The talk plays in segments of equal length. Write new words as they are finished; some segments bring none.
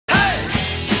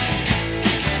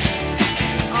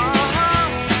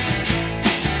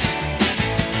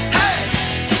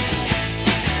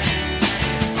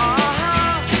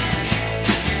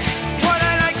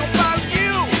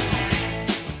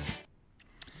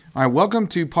All right, welcome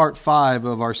to part 5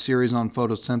 of our series on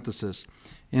photosynthesis.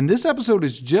 And this episode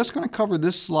is just going to cover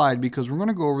this slide because we're going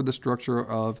to go over the structure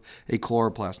of a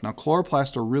chloroplast. Now,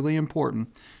 chloroplasts are really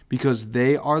important because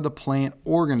they are the plant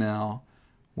organelle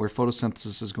where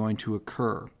photosynthesis is going to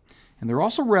occur. And they're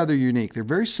also rather unique. They're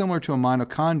very similar to a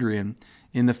mitochondrion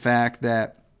in the fact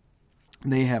that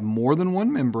they have more than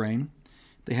one membrane,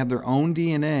 they have their own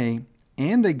DNA,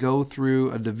 and they go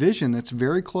through a division that's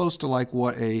very close to like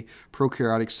what a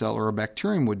prokaryotic cell or a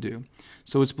bacterium would do.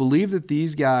 So it's believed that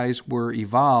these guys were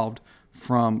evolved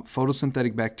from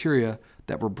photosynthetic bacteria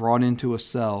that were brought into a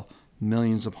cell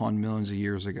millions upon millions of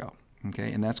years ago.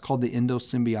 Okay, and that's called the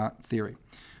endosymbiont theory.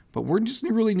 But we just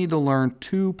really need to learn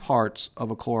 2 parts of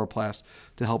a chloroplast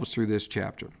to help us through this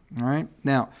chapter. All right,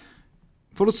 now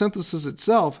photosynthesis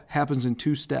itself happens in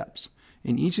 2 steps.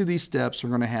 And each of these steps are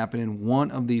going to happen in one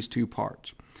of these 2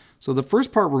 parts. So the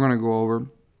first part we're going to go over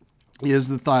is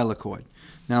the thylakoid.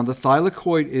 Now the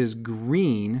thylakoid is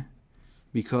green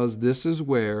because this is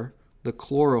where the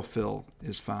chlorophyll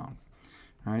is found.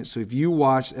 All right, so if you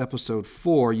watched episode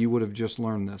 4, you would have just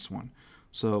learned this one.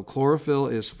 So chlorophyll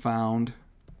is found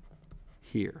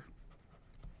here.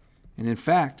 And in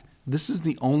fact, this is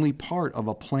the only part of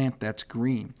a plant that's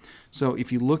green. So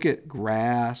if you look at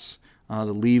grass, the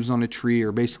leaves on a tree,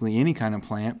 or basically any kind of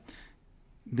plant,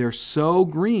 they're so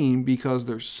green because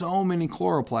there's so many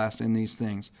chloroplasts in these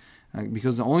things.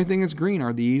 Because the only thing that's green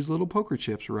are these little poker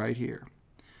chips right here.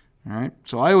 All right.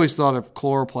 So I always thought of as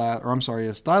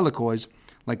thylakoids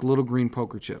like little green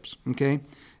poker chips. Okay.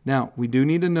 Now we do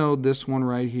need to know this one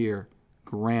right here,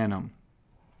 granum.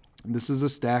 This is a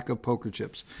stack of poker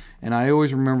chips, and I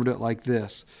always remembered it like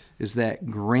this: is that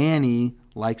Granny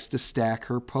likes to stack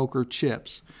her poker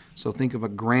chips. So think of a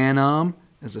granum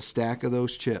as a stack of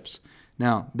those chips.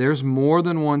 Now, there's more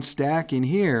than one stack in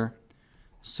here,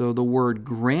 so the word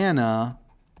grana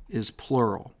is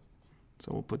plural.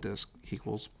 So we'll put this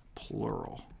equals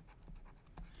plural.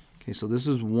 Okay, so this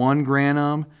is 1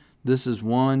 granum. This is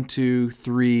 1, 2,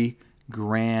 3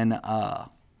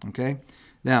 grana. Okay?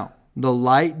 Now, the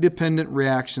light-dependent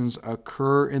reactions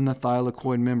occur in the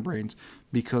thylakoid membranes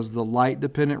because the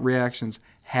light-dependent reactions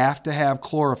have to have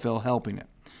chlorophyll helping it.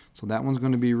 So that one's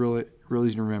going to be really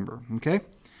easy to remember. Okay?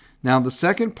 Now the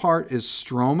second part is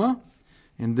stroma,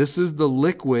 and this is the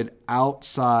liquid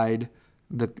outside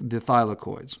the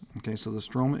thylakoids. Okay, so the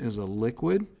stroma is a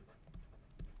liquid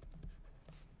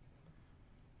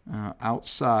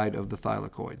outside of the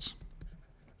thylakoids.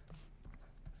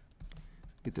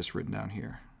 Get this written down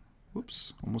here.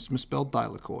 Whoops, almost misspelled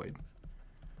thylakoid.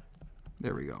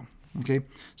 There we go. Okay,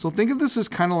 so think of this as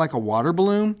kind of like a water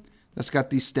balloon that's got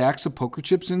these stacks of poker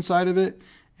chips inside of it.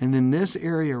 And then this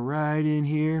area right in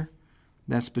here,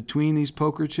 that's between these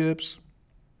poker chips,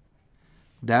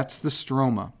 that's the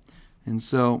stroma. And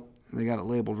so they got it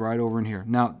labeled right over in here.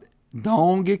 Now,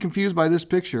 don't get confused by this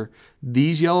picture.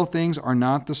 These yellow things are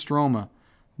not the stroma.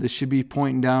 This should be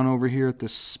pointing down over here at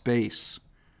this space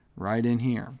right in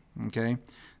here. Okay.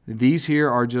 These here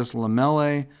are just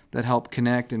lamellae that help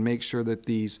connect and make sure that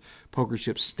these poker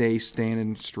chips stay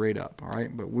standing straight up, all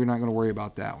right? But we're not going to worry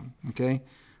about that one, okay?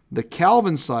 The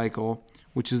Calvin cycle,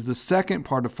 which is the second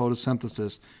part of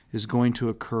photosynthesis, is going to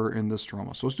occur in the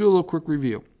stroma. So let's do a little quick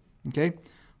review, okay?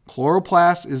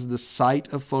 Chloroplast is the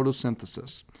site of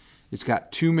photosynthesis. It's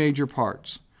got 2 major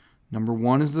parts. Number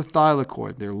 1 is the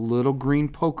thylakoid. They're little green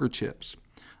poker chips.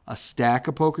 A stack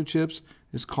of poker chips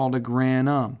is called a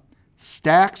granum.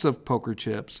 Stacks of poker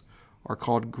chips are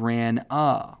called grana.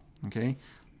 Okay?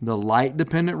 The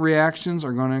light-dependent reactions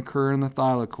are going to occur in the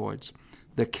thylakoids.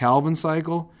 The Calvin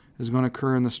cycle is going to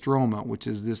occur in the stroma, which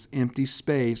is this empty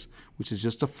space, which is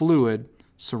just a fluid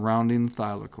surrounding the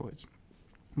thylakoids.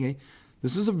 Okay?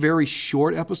 This is a very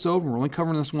short episode. We're only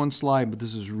covering this one slide, but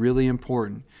this is really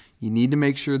important. You need to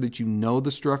make sure that you know the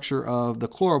structure of the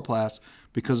chloroplast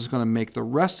because it's going to make the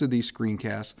rest of these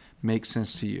screencasts make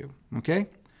sense to you. Okay?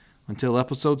 Until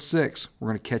episode 6, we're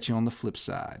going to catch you on the flip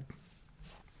side.